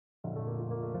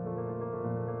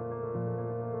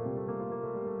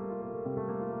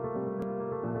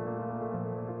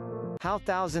How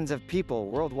thousands of people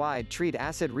worldwide treat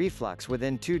acid reflux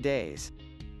within 2 days.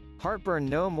 Heartburn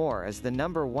No More is the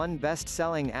 #1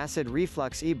 best-selling acid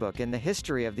reflux ebook in the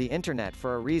history of the internet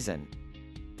for a reason.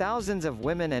 Thousands of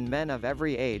women and men of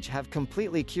every age have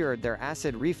completely cured their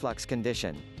acid reflux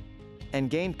condition and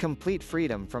gained complete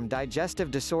freedom from digestive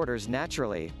disorders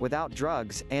naturally, without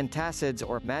drugs, antacids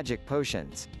or magic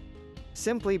potions.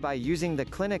 Simply by using the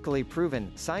clinically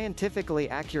proven, scientifically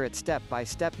accurate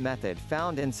step-by-step method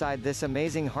found inside this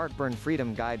amazing Heartburn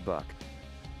Freedom Guidebook.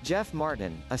 Jeff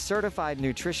Martin, a certified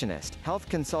nutritionist, health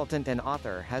consultant and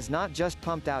author, has not just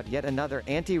pumped out yet another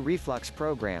anti-reflux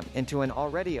program into an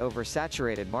already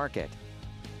oversaturated market.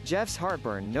 Jeff's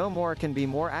Heartburn No More can be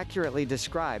more accurately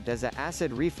described as an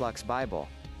acid reflux Bible.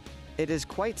 It is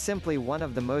quite simply one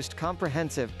of the most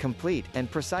comprehensive, complete, and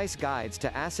precise guides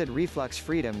to acid reflux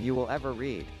freedom you will ever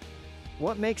read.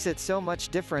 What makes it so much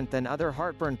different than other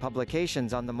heartburn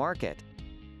publications on the market?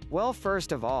 Well,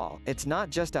 first of all, it's not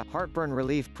just a heartburn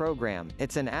relief program,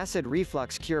 it's an acid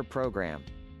reflux cure program.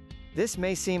 This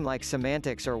may seem like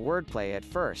semantics or wordplay at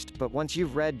first, but once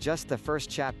you've read just the first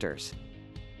chapters,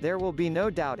 there will be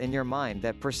no doubt in your mind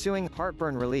that pursuing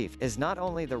heartburn relief is not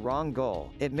only the wrong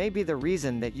goal, it may be the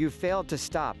reason that you've failed to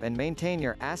stop and maintain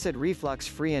your acid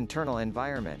reflux-free internal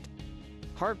environment.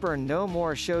 Heartburn No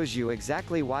More shows you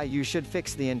exactly why you should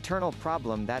fix the internal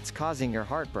problem that's causing your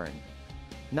heartburn.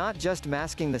 Not just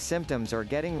masking the symptoms or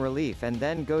getting relief, and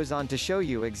then goes on to show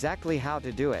you exactly how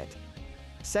to do it.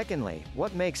 Secondly,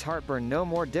 what makes Heartburn No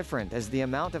More different is the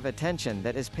amount of attention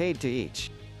that is paid to each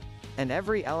and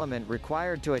every element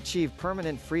required to achieve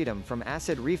permanent freedom from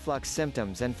acid reflux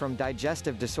symptoms and from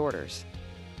digestive disorders.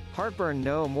 Heartburn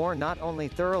No More not only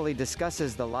thoroughly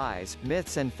discusses the lies,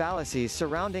 myths and fallacies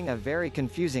surrounding a very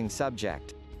confusing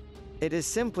subject. It is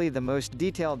simply the most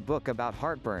detailed book about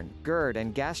heartburn, GERD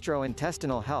and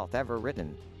gastrointestinal health ever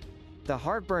written. The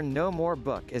Heartburn No More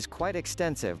book is quite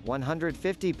extensive,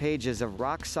 150 pages of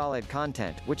rock-solid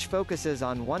content, which focuses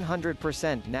on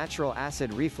 100% natural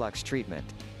acid reflux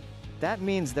treatment. That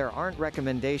means there aren't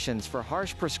recommendations for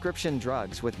harsh prescription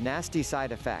drugs with nasty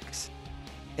side effects.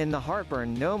 In the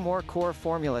Heartburn No More core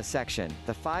formula section,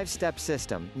 the 5-step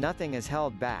system, nothing is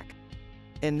held back.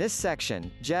 In this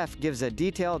section, Jeff gives a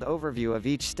detailed overview of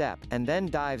each step, and then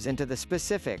dives into the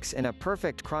specifics in a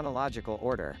perfect chronological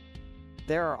order.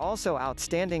 There are also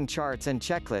outstanding charts and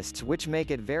checklists which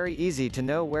make it very easy to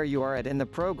know where you are at in the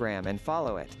program and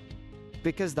follow it.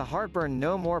 Because the Heartburn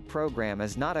No More program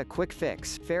is not a quick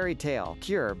fix, fairy tale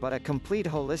cure, but a complete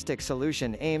holistic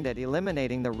solution aimed at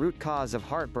eliminating the root cause of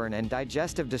heartburn and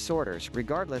digestive disorders,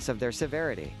 regardless of their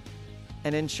severity.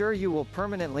 And ensure you will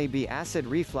permanently be acid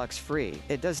reflux free,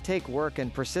 it does take work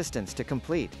and persistence to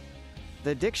complete.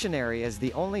 The dictionary is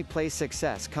the only place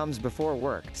success comes before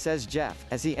work, says Jeff,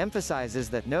 as he emphasizes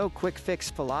that no quick fix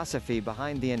philosophy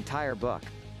behind the entire book.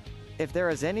 If there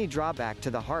is any drawback to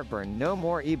the Heartburn No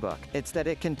More ebook, it's that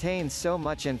it contains so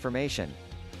much information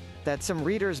that some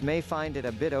readers may find it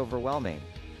a bit overwhelming.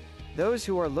 Those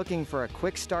who are looking for a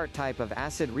quick start type of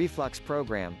acid reflux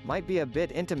program might be a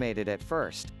bit intimidated at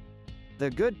first. The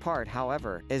good part,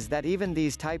 however, is that even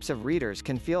these types of readers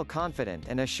can feel confident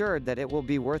and assured that it will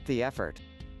be worth the effort.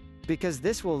 Because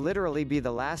this will literally be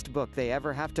the last book they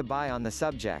ever have to buy on the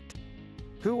subject.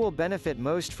 Who will benefit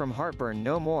most from Heartburn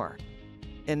No More?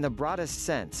 In the broadest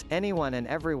sense, anyone and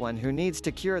everyone who needs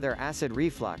to cure their acid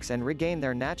reflux and regain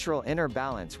their natural inner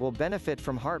balance will benefit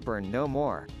from Heartburn No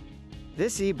More.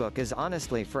 This ebook is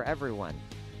honestly for everyone.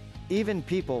 Even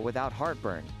people without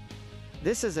heartburn.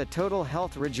 This is a total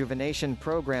health rejuvenation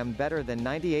program better than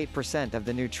 98% of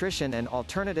the nutrition and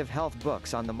alternative health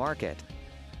books on the market.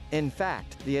 In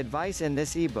fact, the advice in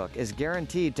this ebook is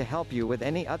guaranteed to help you with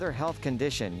any other health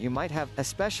condition you might have,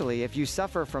 especially if you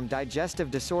suffer from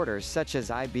digestive disorders such as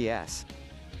IBS,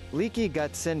 leaky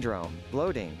gut syndrome,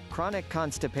 bloating, chronic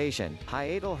constipation,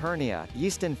 hiatal hernia,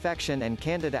 yeast infection and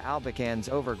Candida albicans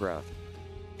overgrowth.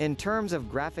 In terms of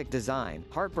graphic design,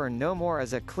 Heartburn No More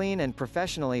is a clean and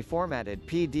professionally formatted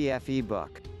PDF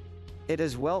ebook. It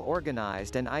is well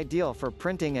organized and ideal for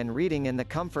printing and reading in the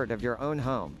comfort of your own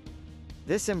home.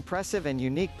 This impressive and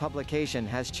unique publication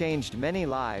has changed many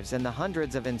lives, and the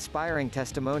hundreds of inspiring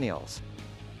testimonials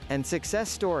and success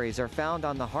stories are found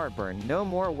on the Heartburn No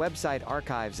More website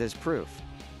archives as proof.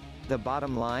 The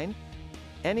bottom line?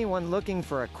 Anyone looking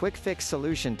for a quick fix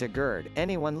solution to GERD,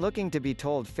 anyone looking to be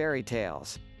told fairy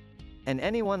tales, and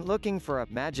anyone looking for a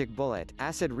magic bullet,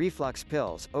 acid reflux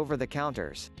pills,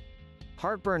 over-the-counters.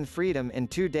 Heartburn Freedom in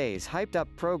 2 days hyped up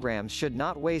programs should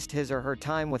not waste his or her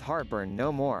time with Heartburn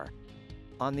No More.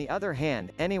 On the other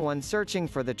hand, anyone searching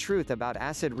for the truth about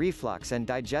acid reflux and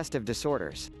digestive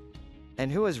disorders,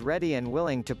 and who is ready and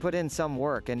willing to put in some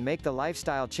work and make the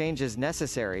lifestyle changes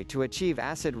necessary to achieve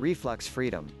acid reflux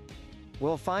freedom.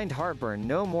 Will find Heartburn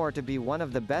No More to be one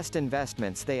of the best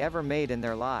investments they ever made in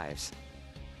their lives.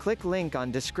 Click link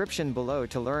on description below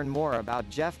to learn more about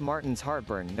Jeff Martin's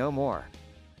Heartburn No More.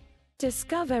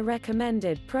 Discover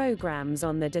recommended programs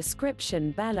on the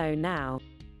description below now.